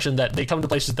got the impression that they come to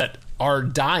places that are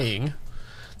dying,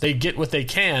 they get what they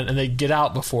can, and they get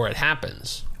out before it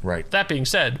happens. Right. That being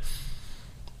said,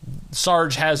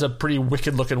 Sarge has a pretty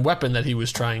wicked-looking weapon that he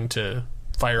was trying to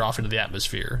fire off into the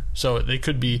atmosphere. So they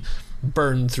could be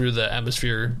burned through the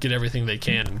atmosphere, get everything they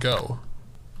can, and go.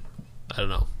 I don't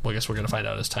know. Well, I guess we're going to find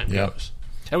out as time goes.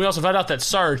 And we also found out that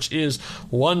Sarge is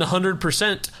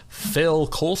 100% Phil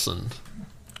Coulson.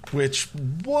 Which,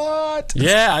 what?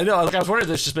 Yeah, I know. Like, I was wondering,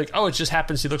 this just like, it just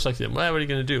happens he looks like him. Well, what are you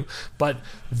going to do? But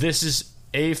this is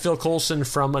a Phil Coulson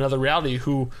from another reality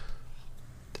who,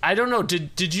 I don't know,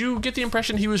 did you get the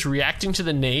impression he was reacting to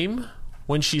the name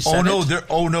when she said it?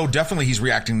 No, definitely he's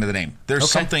reacting to the name. There's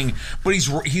something, but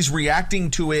he's reacting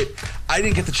to it. I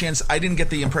didn't get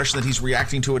the impression that he's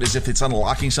reacting to it as if it's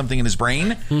unlocking something in his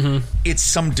brain. Mm-hmm. It's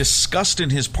some disgust in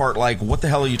his part, like, what the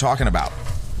hell are you talking about?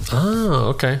 Oh,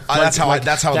 okay. That's how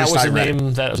that was a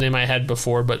name. That was a name I had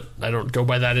before, but I don't go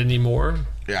by that anymore.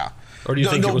 Yeah. Or do you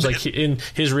think it was like in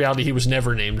his reality he was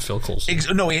never named Phil Coulson?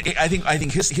 No, I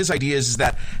think his idea is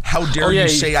that how dare you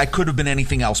say I could have been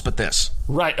anything else but this?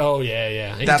 Right. Oh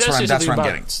yeah. That's what I'm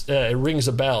getting. It rings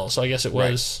a bell. So I guess it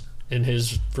was in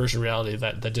his version of reality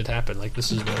that did happen. Like,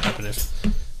 this is what would happen if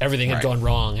everything had gone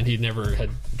wrong and he never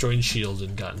had joined S.H.I.E.L.D.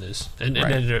 and gotten his and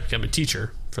ended up becoming a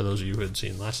teacher. For those of you who had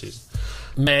seen last season,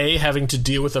 May having to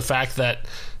deal with the fact that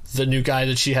the new guy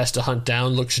that she has to hunt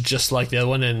down looks just like the other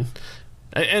one,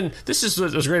 and this is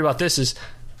what was great about this is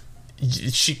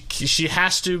she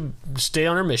has to stay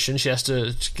on her mission, she has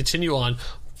to continue on,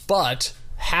 but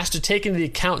has to take into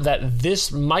account that this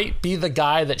might be the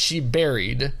guy that she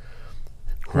buried,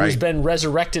 who's been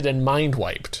resurrected and mind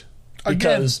wiped.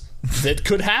 Because it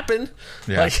could happen.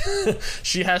 Yeah. Like,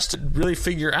 she has to really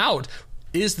figure out,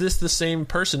 is this the same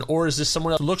person, or is this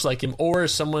someone else who looks like him, or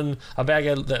is someone a bad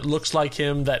guy that looks like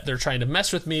him that they're trying to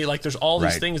mess with me? Like, there's all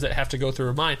these things that have to go through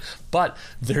her mind, but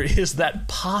there is that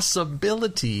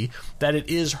possibility that it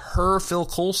is her Phil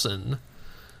Coulson.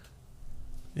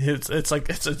 It's like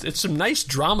it's some nice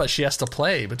drama she has to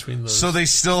play between those. So they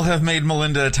still have made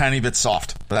Melinda a tiny bit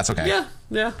soft, but that's okay.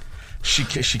 Yeah. She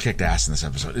kicked ass in this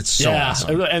episode. It's so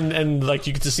awesome. And like,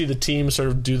 you get to see the team sort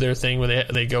of do their thing where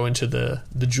they go into the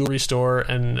jewelry store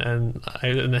and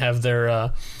they have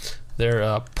their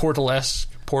portal-esque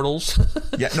portals.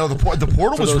 The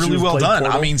portal was really well done.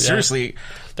 Portal. I mean, seriously,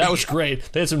 that was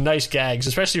great. They had some nice gags,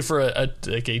 especially for a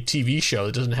TV show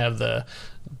that doesn't have the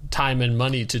time and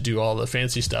money to do all the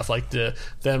fancy stuff, like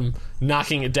them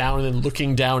knocking it down and then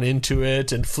looking down into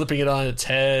it and flipping it on its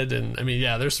head. And I mean,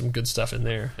 there's some good stuff in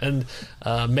there. And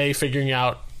May figuring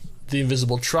out the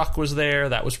invisible truck was there.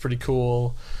 That was pretty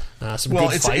cool. It's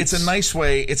a nice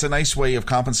way. It's a nice way of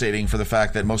compensating for the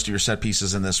fact that most of your set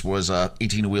pieces in this was a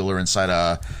 18-wheeler inside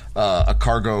a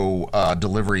cargo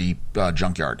delivery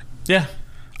junkyard. Yeah.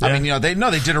 I mean, they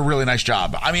did a really nice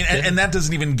job. I mean, and that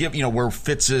doesn't even give, where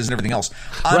Fitz is and everything else.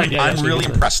 I'm really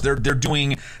impressed. They're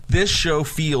doing, this show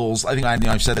feels, I think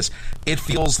I've said this, it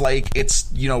feels like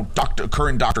it's,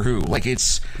 current Doctor Who. Like,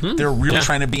 they're really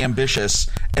trying to be ambitious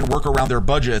and work around their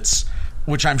budgets,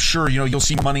 which I'm sure, you'll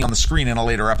see money on the screen in a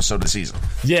later episode of the season.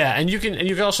 Yeah, and you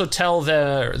can also tell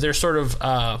they're sort of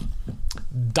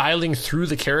dialing through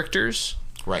the characters.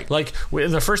 Right. Like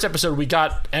in the first episode, we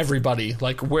got everybody.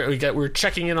 Like we're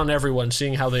checking in on everyone,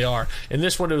 seeing how they are. In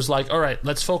this one, it was like, all right,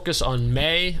 let's focus on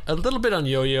May, a little bit on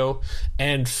Yo-Yo,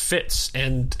 and Fitz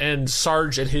and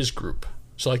Sarge and his group.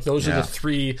 So like those are the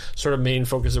three sort of main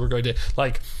focus that we're going to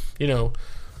like.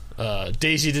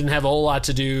 Daisy didn't have a whole lot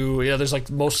to do. There's like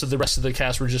most of the rest of the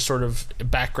cast were just sort of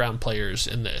background players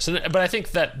in this. But I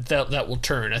think that will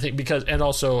turn. I think because and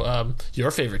also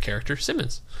your favorite character,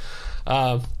 Simmons.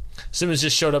 Simmons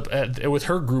just showed up with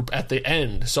her group at the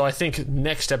end. So I think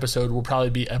next episode will probably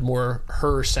be a more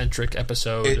her-centric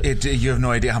episode. You have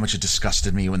no idea how much it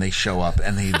disgusted me when they show up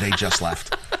and they just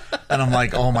left. And I'm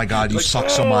like, oh my God, you suck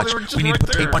so much. We need to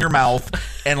put tape on your mouth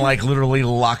and like literally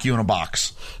lock you in a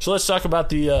box. So let's talk about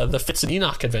the Fitz and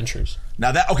Enoch adventures.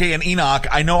 Now and Enoch,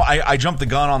 I know I jumped the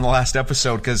gun on the last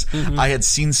episode because I had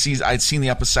seen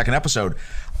the second episode.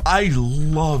 I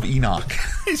love Enoch.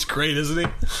 He's great, isn't he?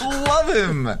 Love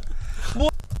him.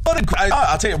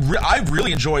 I'll tell you, I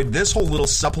really enjoyed this whole little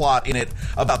subplot in it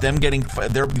about them getting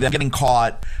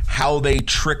caught, how they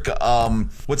trick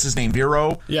what's his name,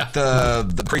 Vero,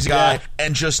 the crazy guy,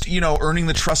 and just earning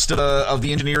the trust of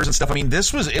the engineers and stuff. I mean,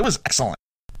 it was excellent.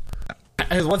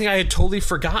 One thing I had totally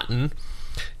forgotten.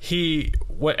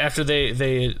 After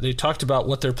they talked about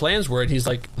what their plans were, and he's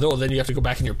like, "Oh, then you have to go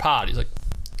back in your pod." He's like,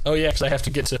 "Oh yeah, because I have to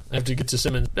get to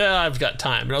Simmons. Yeah, I've got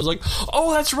time." And I was like,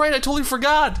 "Oh, that's right. I totally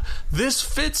forgot. This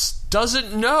Fitz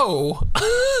doesn't know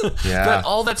that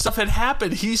all that stuff had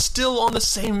happened. He's still on the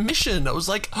same mission." I was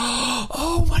like,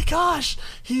 "Oh my gosh,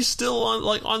 he's still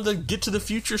on the get to the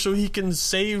future so he can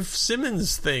save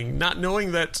Simmons thing, not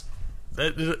knowing that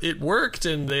it worked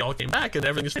and they all came back and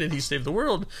everything's fine and he saved the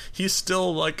world. He's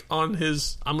still like on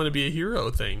his I'm going to be a hero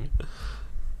thing."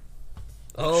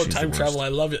 Oh, time travel! I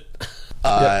love it.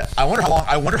 I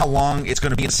wonder how long it's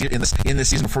going to be in this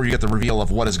season before you get the reveal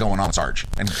of what is going on with Sarge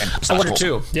and I wonder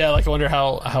too. Yeah, I wonder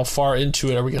how far into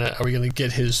it are we gonna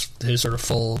get his sort of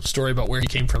full story about where he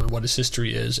came from and what his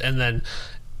history is, and then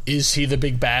is he the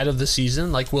big bad of the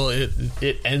season? Like, will it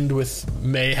end with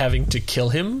May having to kill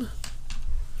him?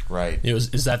 Right.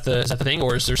 Is that the thing,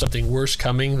 or is there something worse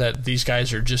coming that these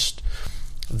guys are just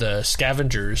the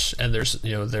scavengers, and there's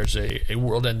a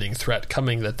world-ending threat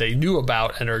coming that they knew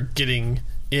about and are getting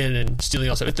in and stealing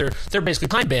all stuff. They're basically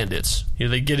time bandits.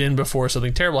 They get in before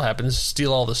something terrible happens,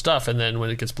 steal all the stuff, and then when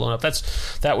it gets blown up,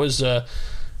 that was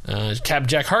Cap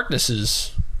Jack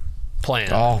Harkness's plan.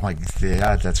 Oh my,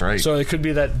 yeah, that's right. So it could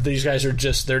be that these guys are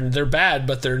just they're bad,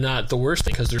 but they're not the worst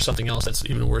thing because there's something else that's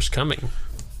even worse coming.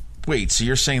 Wait, so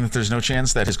you're saying that there's no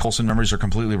chance that his Coulson memories are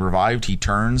completely revived? He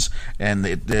turns, and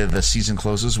the season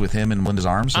closes with him in Linda's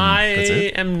arms? And that's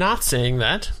it? am not saying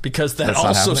that, because that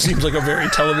also seems like a very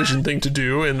television thing to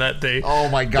do, in that they oh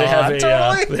my God,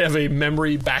 they have a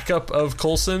memory backup of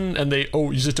Coulson, and they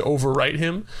use it to overwrite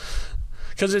him.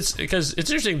 Because it's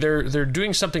interesting, they're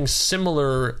doing something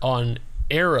similar on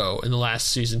Arrow in the last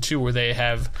season too, where they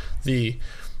have the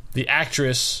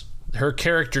actress. Her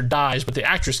character dies, but the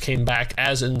actress came back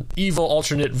as an evil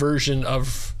alternate version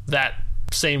of that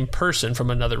same person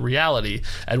from another reality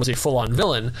and was a full-on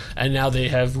villain, and now they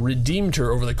have redeemed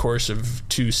her over the course of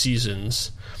 2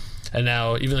 seasons. And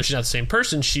now, even though she's not the same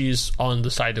person, she's on the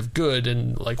side of good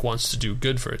and like wants to do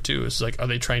good for it too. It's like, are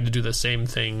they trying to do the same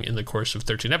thing in the course of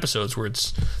 13 episodes where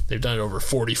they've done it over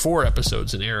 44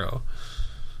 episodes in Arrow?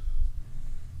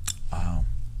 Wow.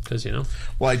 Because,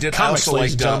 well, I did comics, also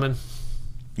ladies and gentlemen.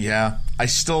 Yeah, I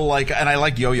still like, and I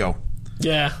like Yo-Yo.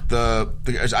 Yeah,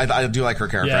 I do like her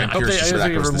character. Yeah, I'm curious to see they that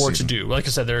give her more to do. Like I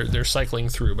said, they're cycling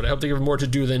through, but I hope they give her more to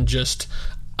do than just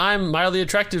I'm mildly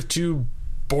attractive to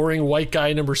boring white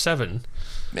guy number 7.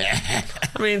 I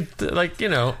mean, like, I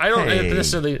don't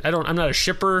necessarily. I'm not a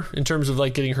shipper in terms of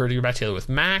like getting her to get back together with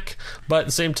Mac, but at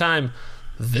the same time,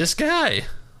 this guy,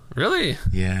 really,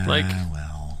 yeah, like,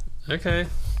 well, okay,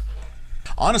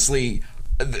 honestly.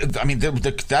 I mean,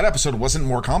 that episode wasn't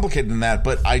more complicated than that,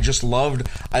 but I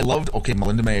loved. Okay,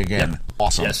 Melinda May again,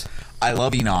 awesome. Yes. I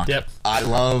love Enoch. Yep. I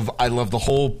love the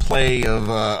whole play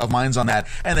of minds on that,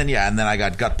 and then I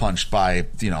got gut punched by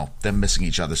them missing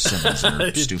each other's symbols and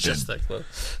they're stupid. Just that close.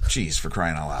 Jeez, for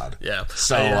crying out loud. Yeah.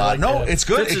 So it's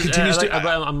good. It continues to.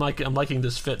 I'm liking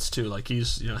this Fitz too. Like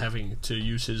he's having to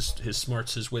use his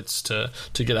smarts, his wits to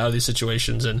get out of these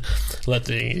situations and let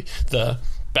the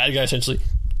bad guy essentially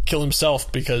kill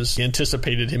himself because he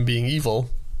anticipated him being evil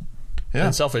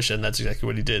and selfish, and that's exactly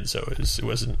what he did. So it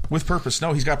wasn't with purpose.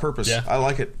 No, he's got purpose. Yeah. I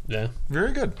like it. Yeah,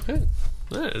 very good.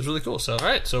 All right, it was really cool. So all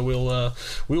right, so we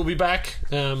will be back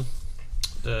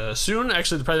soon.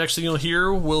 Actually, probably the next thing you'll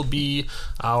hear will be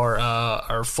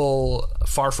our full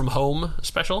Far From Home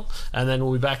special, and then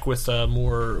we'll be back with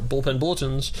more bullpen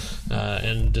bulletins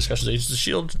and discussions of Agents of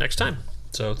S.H.I.E.L.D. next time.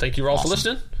 So thank you all for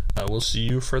listening. We'll see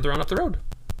you further on up the road.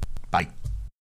 Bye.